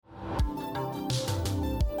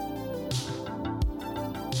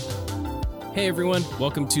Hey everyone,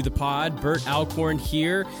 welcome to the pod. Bert Alcorn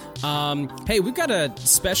here. Hey, we've got a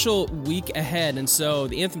special week ahead, and so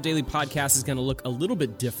the Anthem Daily podcast is going to look a little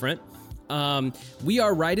bit different. We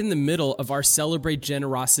are right in the middle of our Celebrate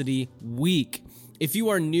Generosity week. If you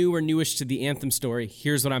are new or newish to the Anthem story,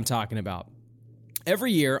 here's what I'm talking about.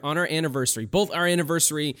 Every year on our anniversary, both our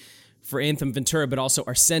anniversary for Anthem Ventura, but also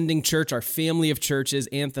our sending church, our family of churches,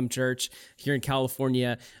 Anthem Church here in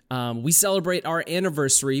California. We celebrate our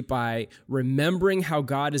anniversary by remembering how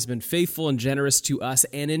God has been faithful and generous to us,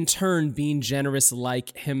 and in turn being generous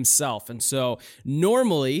like himself. And so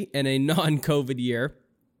normally in a non-COVID year,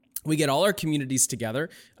 we get all our communities together,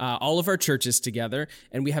 all of our churches together,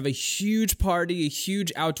 and we have a huge party, a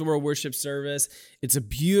huge outdoor worship service. It's a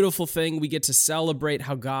beautiful thing. We get to celebrate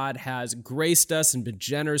how God has graced us and been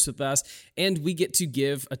generous with us, and we get to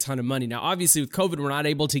give a ton of money. Now, obviously, with COVID, we're not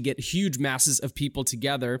able to get huge masses of people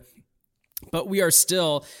together, but we are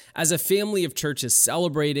still, as a family of churches,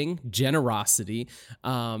 celebrating generosity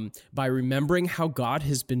by remembering how God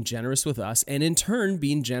has been generous with us and in turn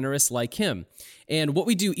being generous like him. And what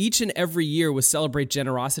we do each and every year with Celebrate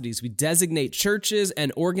Generosity is we designate churches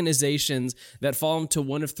and organizations that fall into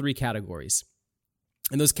one of three categories.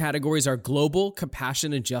 And those categories are global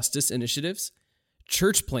compassion and justice initiatives,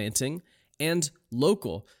 church planting, and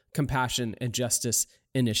local compassion and justice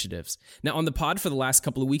initiatives. Now, on the pod for the last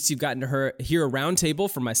couple of weeks, you've gotten to hear a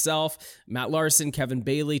roundtable from myself, Matt Larson, Kevin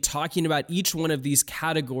Bailey, talking about each one of these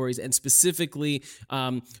categories and specifically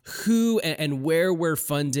who and where we're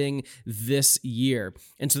funding this year.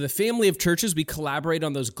 And so the family of churches, we collaborate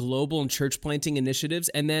on those global and church planting initiatives,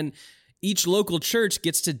 and then each local church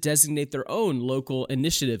gets to designate their own local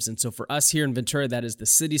initiatives. And so for us here in Ventura, that is the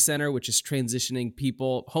City Center, which is transitioning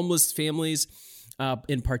people, homeless families,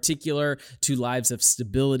 in particular, to lives of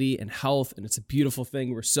stability and health. And it's a beautiful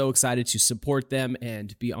thing. We're so excited to support them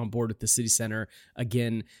and be on board with the City Center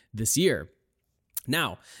again this year.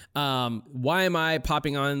 Now, why am I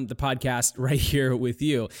popping on the podcast right here with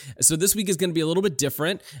you? So this week is going to be a little bit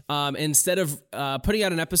different. Instead of putting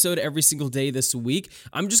out an episode every single day this week,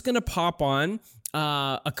 I'm just going to pop on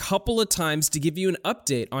a couple of times to give you an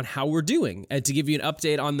update on how we're doing and to give you an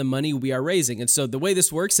update on the money we are raising. And so the way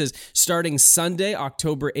this works is starting Sunday,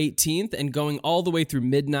 October 18th, and going all the way through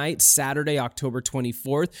midnight, Saturday, October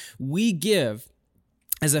 24th, we give,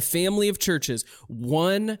 as a family of churches,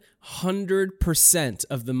 100%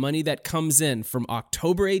 of the money that comes in from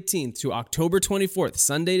October 18th to October 24th,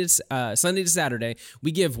 Sunday to Saturday,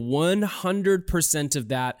 we give 100% of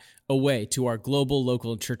that away to our global,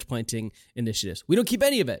 local, and church planting initiatives. We don't keep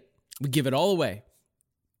any of it. We give it all away.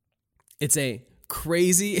 It's a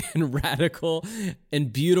crazy and radical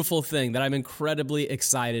and beautiful thing that I'm incredibly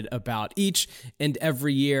excited about each and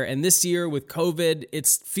every year. And this year with COVID, it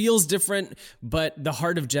feels different, but the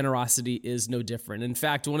heart of generosity is no different. In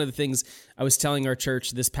fact, one of the things I was telling our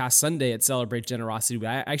church this past Sunday at Celebrate Generosity,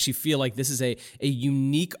 I actually feel like this is a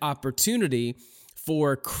unique opportunity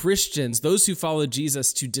for Christians, those who follow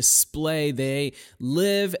Jesus, to display they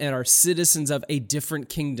live and are citizens of a different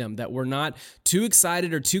kingdom, that we're not too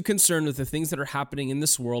excited or too concerned with the things that are happening in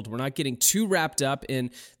this world. We're not getting too wrapped up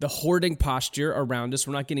in the hoarding posture around us.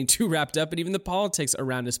 We're not getting too wrapped up in even the politics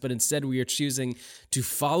around us, but instead we are choosing to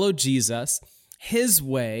follow Jesus, his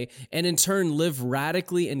way, and in turn live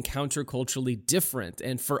radically and counterculturally different.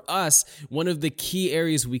 And for us, one of the key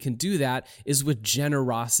areas we can do that is with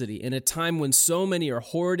generosity. In a time when so many are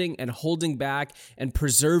hoarding and holding back and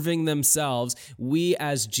preserving themselves, we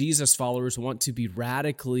as Jesus followers want to be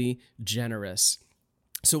radically generous.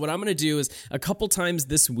 So what I'm going to do is a couple times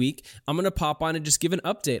this week, I'm going to pop on and just give an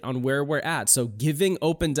update on where we're at. So giving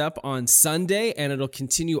opened up on Sunday and it'll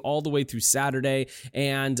continue all the way through Saturday.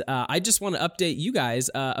 And I just want to update you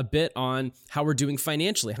guys a bit on how we're doing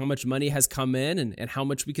financially, how much money has come in and how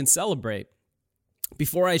much we can celebrate.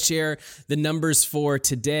 Before I share the numbers for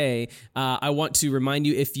today, I want to remind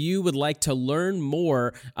you, if you would like to learn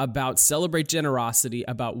more about Celebrate Generosity,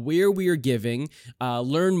 about where we are giving,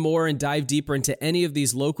 learn more and dive deeper into any of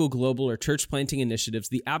these local, global, or church planting initiatives,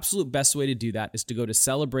 the absolute best way to do that is to go to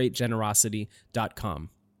celebrategenerosity.com.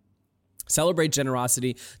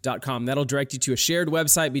 celebrategenerosity.com. That'll direct you to a shared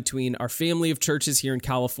website between our family of churches here in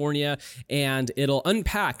California, and it'll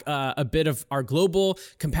unpack a bit of our global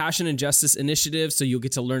compassion and justice initiative. So you'll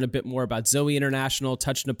get to learn a bit more about Zoe International,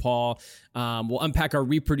 Touch Nepal. We'll unpack our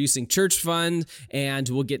Reproducing Church Fund, and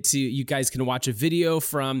we'll get to, you guys can watch a video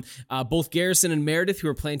from both Garrison and Meredith, who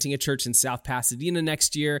are planting a church in South Pasadena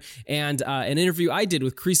next year, and an interview I did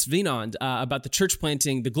with Chris Vinand about the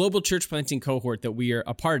global church planting cohort that we are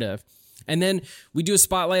a part of. And then we do a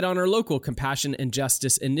spotlight on our local compassion and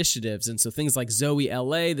justice initiatives. And so things like Zoe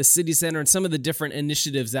LA, the City Center, and some of the different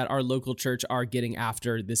initiatives that our local church are getting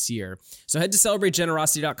after this year. So head to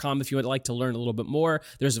celebrategenerosity.com if you would like to learn a little bit more.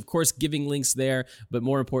 There's, of course, giving links there. But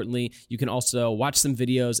more importantly, you can also watch some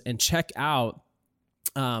videos and check out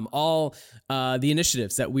all the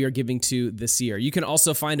initiatives that we are giving to this year. You can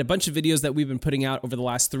also find a bunch of videos that we've been putting out over the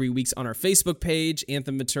last 3 weeks on our Facebook page,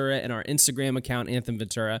 Anthem Ventura, and our Instagram account, Anthem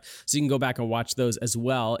Ventura. So you can go back and watch those as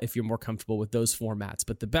well if you're more comfortable with those formats.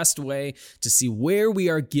 But the best way to see where we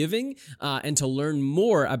are giving and to learn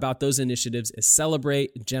more about those initiatives is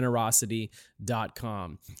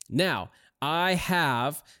celebrategenerosity.com. Now, I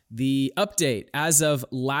have the update. As of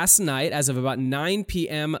last night, as of about 9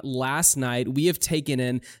 p.m. last night, we have taken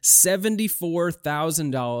in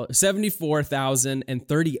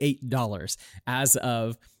 $74,038 as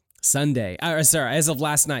of Sunday. As of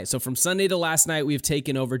last night. So from Sunday to last night, we've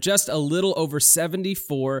taken over just a little over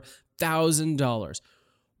 $74,000.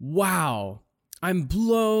 Wow. I'm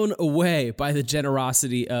blown away by the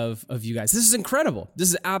generosity of you guys. This is incredible. This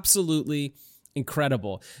is absolutely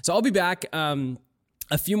incredible. So I'll be back a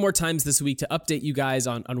few more times this week to update you guys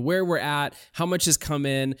on where we're at, how much has come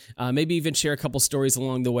in, maybe even share a couple stories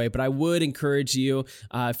along the way. But I would encourage you,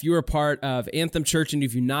 if you're a part of Anthem Church and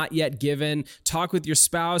if you've not yet given, talk with your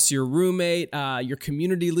spouse, your roommate, your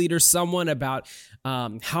community leader, someone about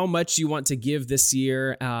how much you want to give this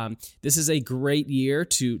year. This is a great year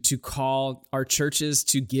to call our churches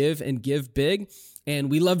to give and give big.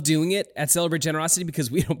 And we love doing it at Celebrate Generosity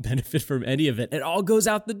because we don't benefit from any of it. It all goes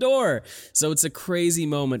out the door. So it's a crazy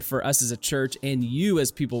moment for us as a church and you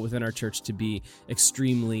as people within our church to be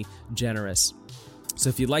extremely generous. So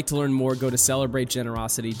if you'd like to learn more, go to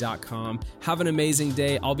celebrategenerosity.com. Have an amazing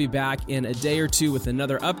day. I'll be back in a day or two with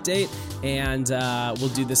another update, and we'll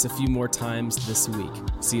do this a few more times this week.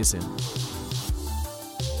 See you soon.